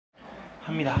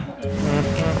합니다.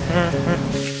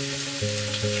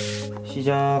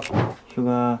 시작.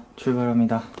 휴가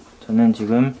출발합니다. 저는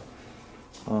지금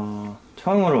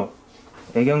처음으로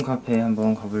애견 카페에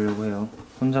한번 가보려고 해요.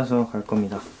 혼자서 갈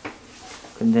겁니다.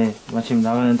 근데 마침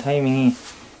나가는 타이밍이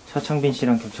차창빈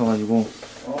씨랑 겹쳐가지고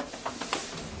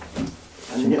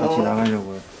지금 같이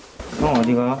나가려고요. 형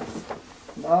어디가?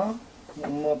 나?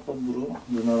 엄마 아빠 물어.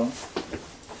 누나랑.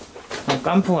 형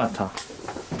깐푸 같아. 어?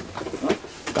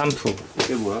 깐푸.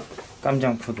 그게 뭐야?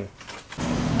 깜장푸들.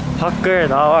 밖을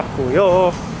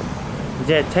나왔고요.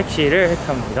 이제 택시를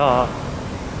탑니다.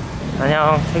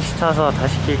 안녕. 택시 타서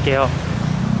다시 킬게요.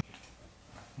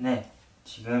 네,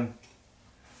 지금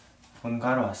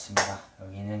본가로 왔습니다.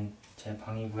 여기는 제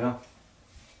방이고요.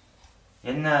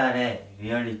 옛날에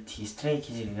리얼리티,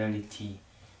 스트레이키즈 리얼리티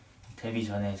데뷔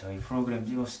전에 저희 프로그램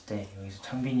찍었을 때 여기서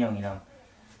창빈이 형이랑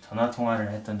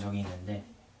전화통화를 했던 적이 있는데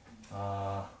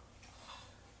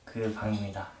그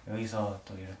방입니다. 여기서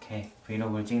또 이렇게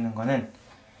브이로그를 찍는 거는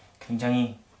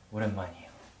굉장히 오랜만이에요.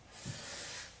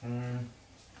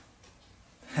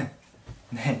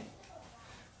 네.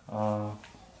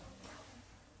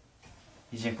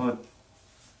 이제 곧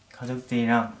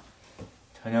가족들이랑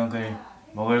저녁을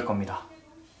먹을 겁니다.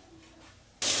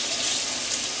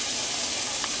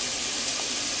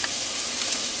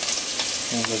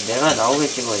 이제 내가 나오게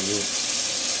찍어야지.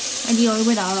 아, 네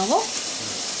얼굴 나오라고?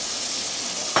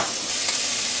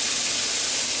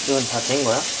 이건 다 된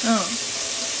거야? 응.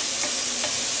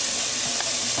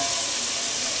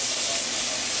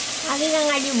 아기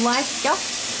강아지 뭐 하시죠?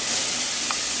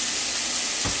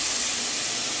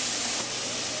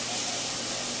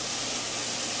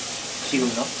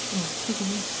 지금요? 응, 지금.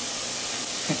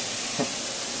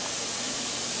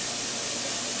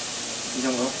 이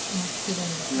정도? 응, 지금.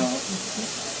 이 정도?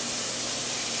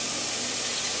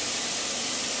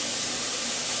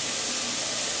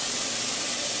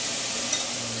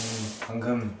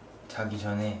 방금 자기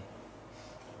전에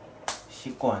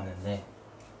씻고 왔는데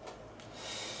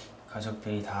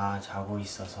가족들이 다 자고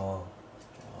있어서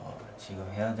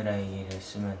지금 헤어드라이기를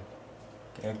쓰면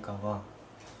깰까봐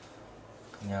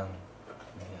그냥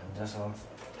여기 앉아서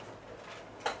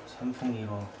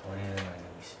선풍기로 머리를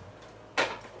말리고 있습니다.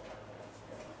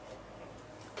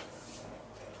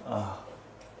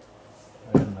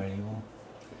 머리를 말리고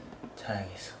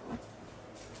자야겠어.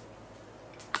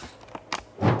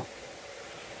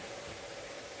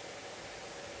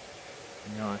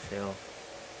 안녕하세요.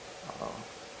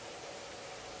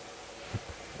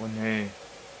 오늘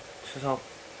추석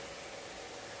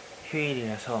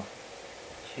휴일이라서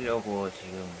쉬려고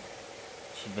지금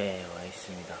집에 와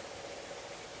있습니다.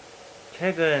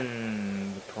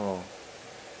 최근부터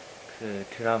그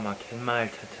드라마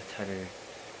갯마을 차차차를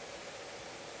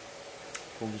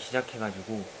보기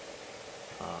시작해가지고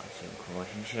지금 그거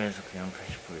심심해서 그냥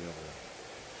다시 보려고요.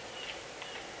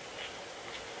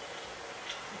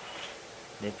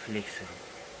 넷플릭스로.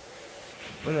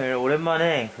 오늘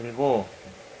오랜만에 그리고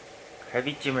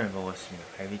갈비찜을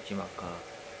먹었습니다. 갈비찜 아까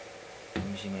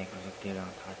점심에 가족들이랑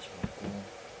다 같이 먹고,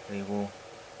 그리고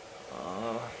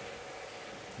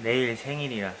내일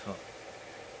생일이라서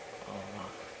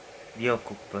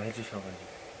미역국도 해주셔가지고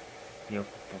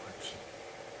미역국도 같이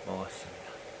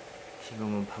먹었습니다.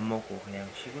 지금은 밥 먹고 그냥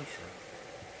쉬고 있어요.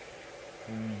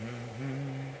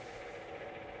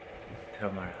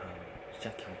 드라마를 한번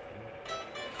시작해볼까요?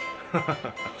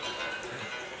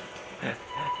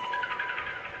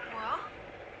 뭐야?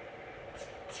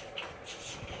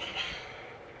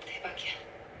 대박이야.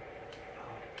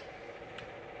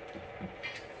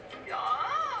 야,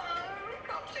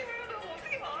 갑자기 내가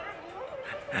어떻게 말을 뭐?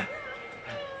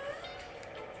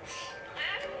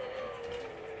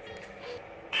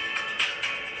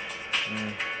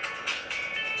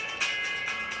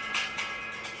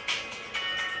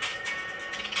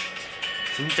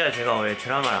 진짜 제가 원래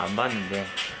드라마를 안 봤는데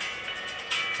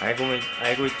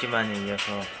알고 있지만에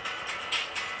이어서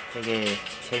되게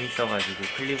재밌어가지고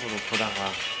클립으로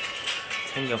보다가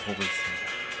챙겨보고 있습니다.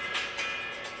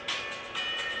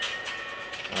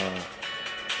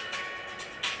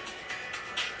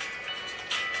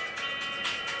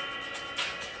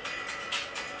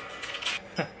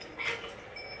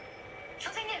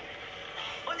 선생님,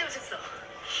 언제 오셨어?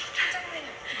 사장님,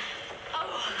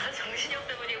 아우, 정신이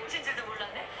없다 보니 오신 줄도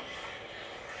몰랐네.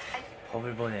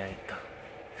 법을 보내야겠다.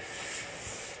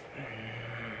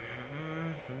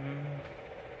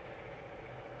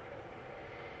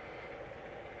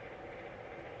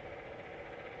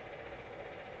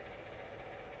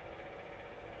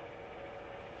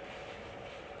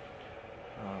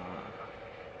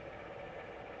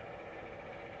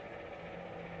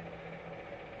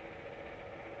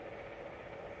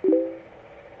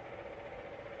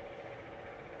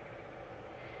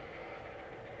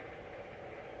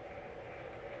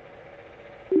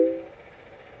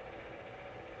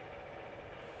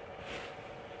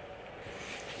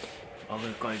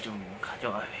 걸 좀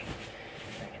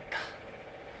가져가야겠다.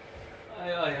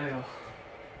 아유.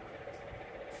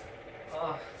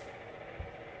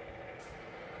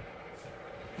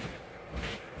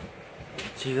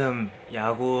 지금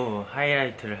야구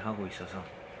하이라이트를 하고 있어서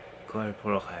그걸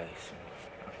보러 가야겠습니다.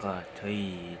 아까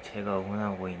제가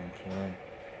응원하고 있는 팀은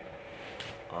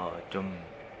좀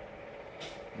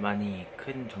많이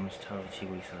큰 점수차로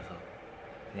지고 있어서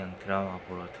그냥 드라마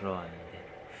보러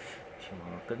들어왔는데 지금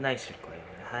아마 끝나 있을 거예요.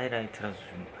 하이라이트라도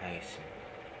좀 봐야겠습니다.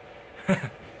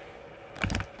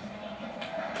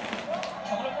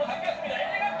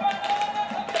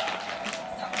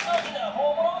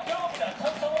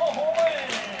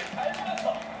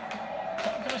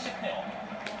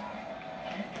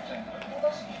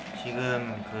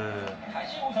 지금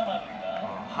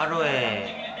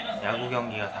하루에 야구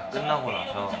경기가 다 끝나고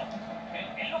나서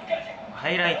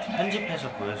하이라이트 편집해서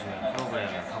보여주는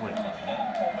프로그램을 하고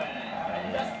있거든요.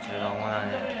 제가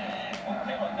응원하는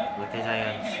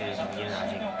롯데자이언츠 경기는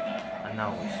아직 안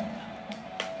나오고 있습니다.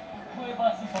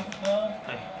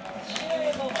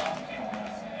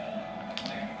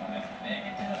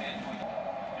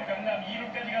 강남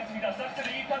 2루까지 갔습니다.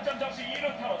 싹스를 2타점 적시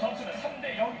 2루타로 점수는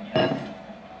 3대 0입니다.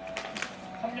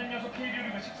 3년 연속 KBO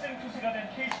리그 10승 투수가 된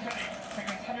KC카리 최근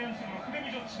 3연승으로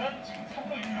흐름이 좋지만 지금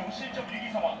 3루 1루 실점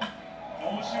위기 상황.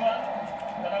 노시환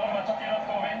바닥으로 맞춰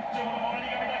때렸고 왼쪽으로 멀리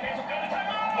갑니다. 계속 가는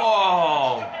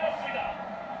타구 때렸습니다.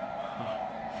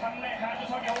 3내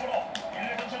하주석이 홈으로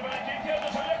 1루에서 출발한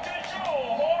김태현도 전력 질주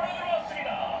홈으로 들어왔습니다.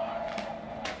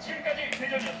 지금까지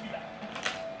대전이었습니다.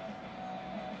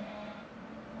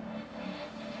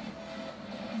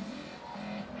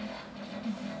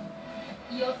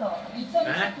 이어서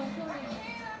 2029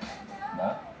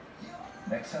 나?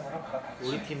 넥센으로 갈아탔지.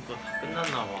 우리 팀도 다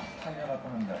끝났나봐. 살려나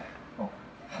보는데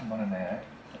한 번은 내야 해.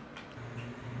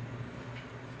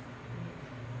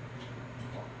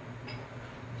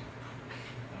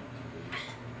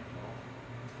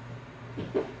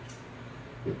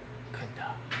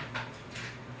 간다.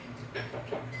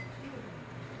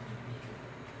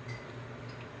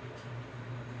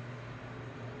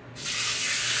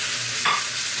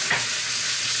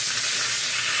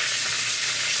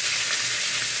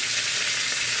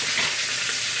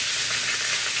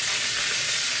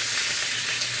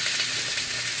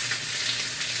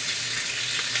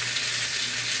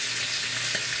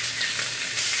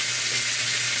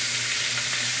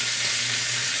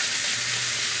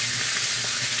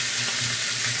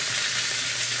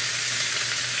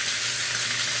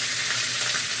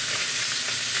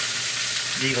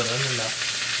 이거 넣는다.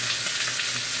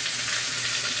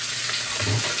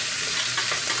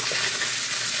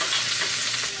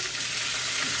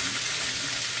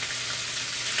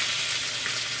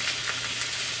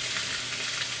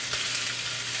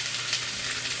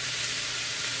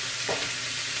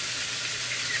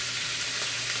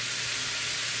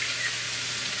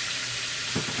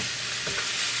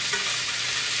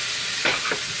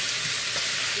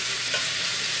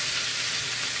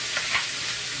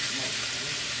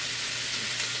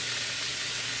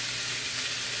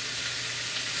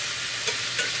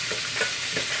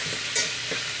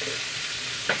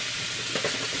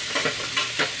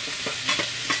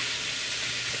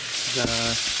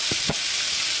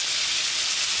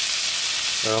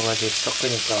 여러가지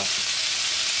섞으니까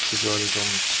비주얼이 좀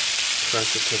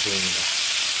프라이빗해 보입니다.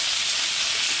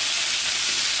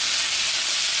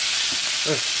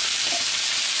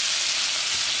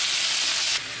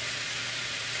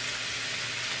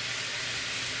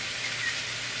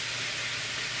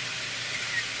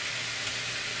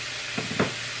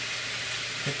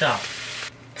 됐다.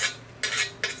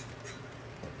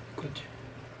 그치?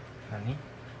 아니?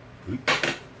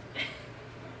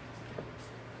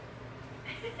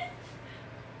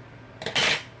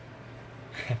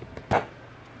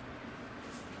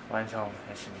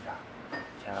 완성했습니다.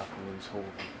 제가 구운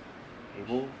소고기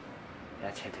그리고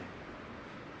야채들.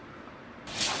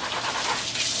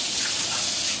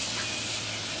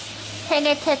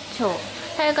 세계 최초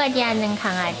설거지하는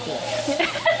강아지.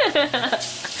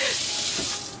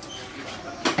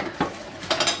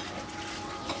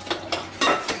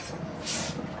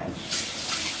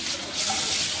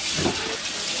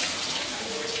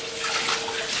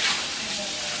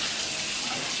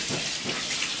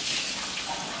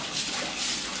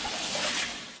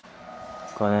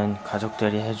 이거는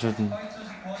가족들이 해준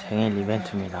생일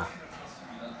이벤트입니다.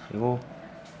 그리고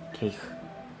케이크.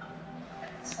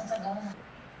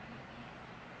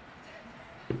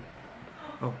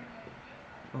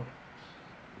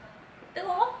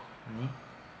 뜨거워? 아니?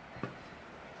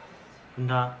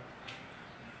 분다.